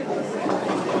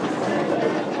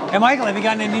Hey, Michael, have you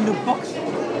gotten any new books?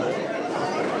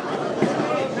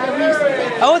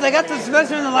 Oh, they got the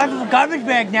Spencer in the Life of a Garbage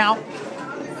Bag now.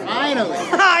 Finally.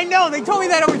 I know. They told me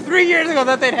that over 3 years ago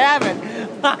that they'd have it.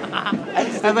 I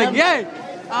was like, yay.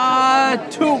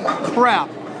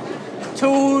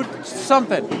 2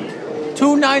 something.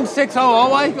 2960.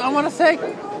 I want to say.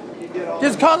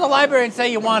 Just call the library and say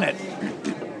you want it.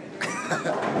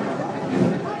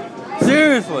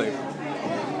 Seriously.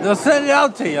 They'll send it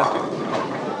out to you.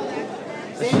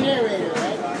 Same narrator,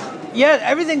 right? Yeah,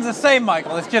 everything's the same,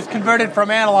 Michael. It's just converted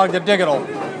from analog to digital.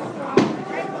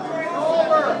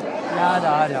 Da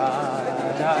da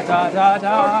da da da da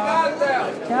da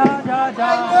da da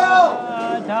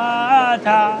da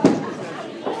da.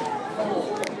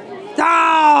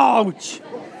 Ouch!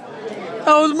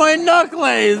 That was my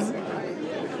knuckles.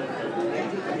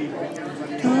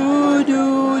 Do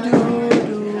do do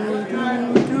do do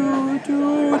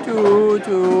do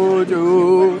do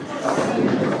do.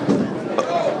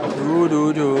 Do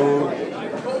do do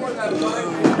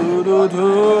do do do.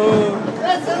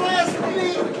 That's the last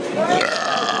beat.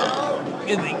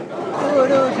 Excuse me. Do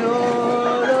do do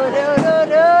do do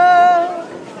do.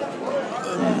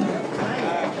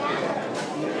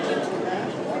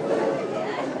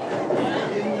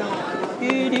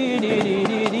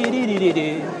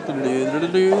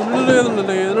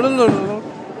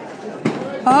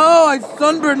 Oh, I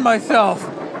sunburned myself.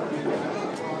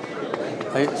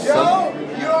 Joe,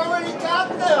 you already got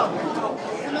them.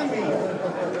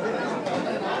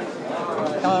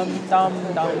 Dum, dum,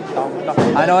 dum, dum, dum.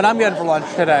 I know what I'm getting for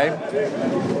lunch today. I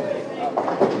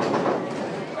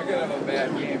could have a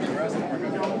bad game. The rest of them are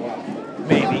going to go up.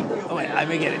 Maybe. Oh, wait, I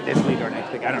may get it this week or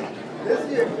next week. I don't know.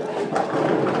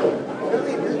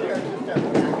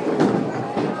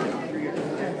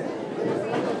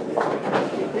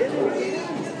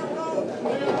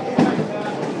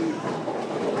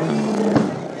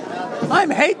 I'm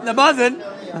hating the buzzing.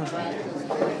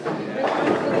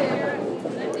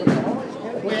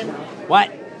 What?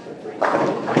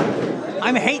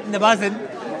 I'm hating the buzzing.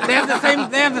 They have the same.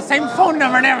 They have the same phone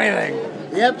number and everything.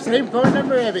 Yep, same phone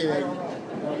number, everything.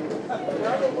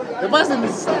 The buzzing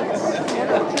sucks.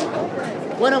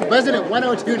 Buzzing at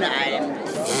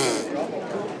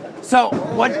 1029. So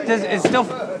what is still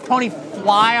Tony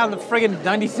Fly on the friggin'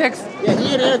 96? Yeah,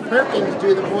 he and Eric Perkins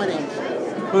do the mornings.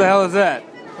 Who the hell is that?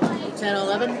 10,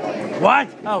 11. What?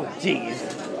 Oh, jeez.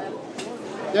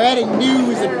 They're adding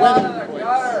news and weather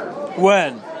reports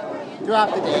When?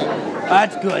 throughout the day.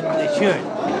 That's good. They should.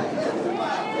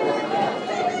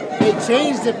 They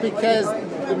changed it because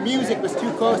the music was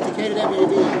too close to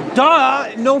KWV.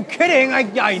 Duh! No kidding.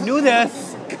 I knew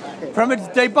this from its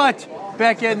debut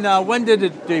back in when did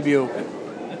it debut?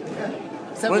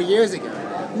 Several years ago.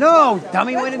 No,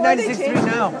 dummy. When did 96.3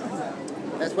 now?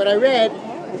 That's what I read.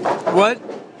 What?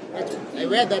 I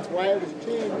read that's why it was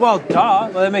changed. Well, duh.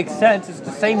 Well, that makes sense. It's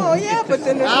the same. Oh yeah, but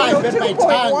then there's I bit my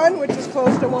 102.1, which is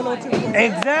close to 102.1.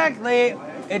 Exactly.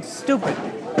 It's stupid.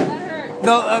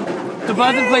 The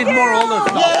buzzing plays more older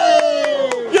stuff.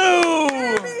 You!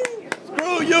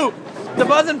 Screw you! The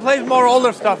buzzing plays more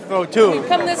older stuff though too.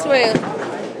 Come this way.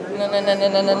 No.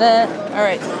 All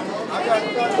right.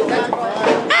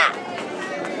 Ah!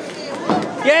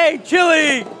 Yay,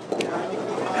 chili!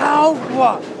 How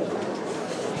what?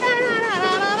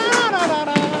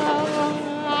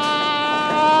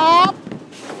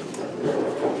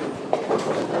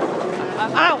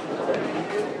 Ow!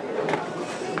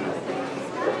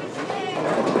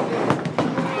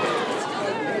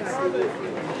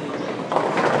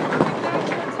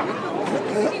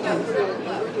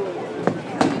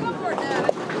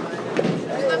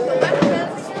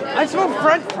 I smell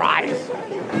French fries.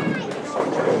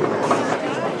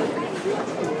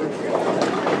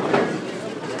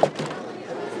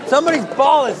 Somebody's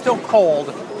ball is still cold.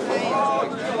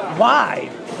 Why?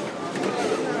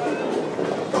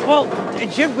 Well,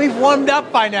 it should be warmed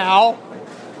up by now.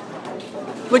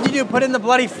 What'd you do, put it in the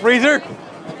bloody freezer? It's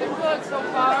good so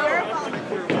far.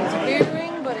 It's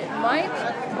veering, but it might.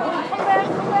 Oh, come back.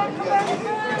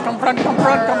 Come front.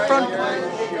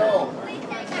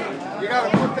 You gotta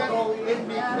put that in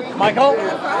between. Michael?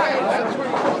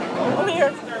 Over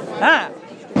here. Ah.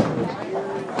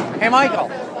 Hey, Michael.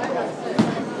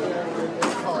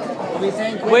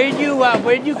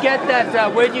 Where'd you get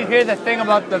that? Where'd you hear the thing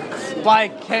about the Spy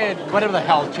Kid? Whatever the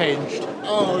hell changed?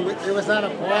 Oh, it was on a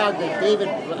blog that David.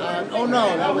 Oh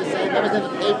no, that was in the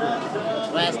paper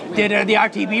last week. Did the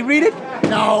RTB read it?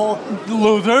 No.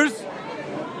 Losers.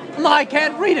 No, I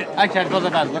can't read it. Actually, I suppose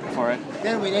if I was looking for it.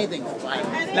 They don't read anything like.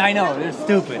 I know, they're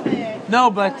stupid. No,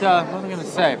 but what was I going to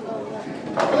say?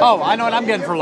 Oh, I know what I'm getting for lunch.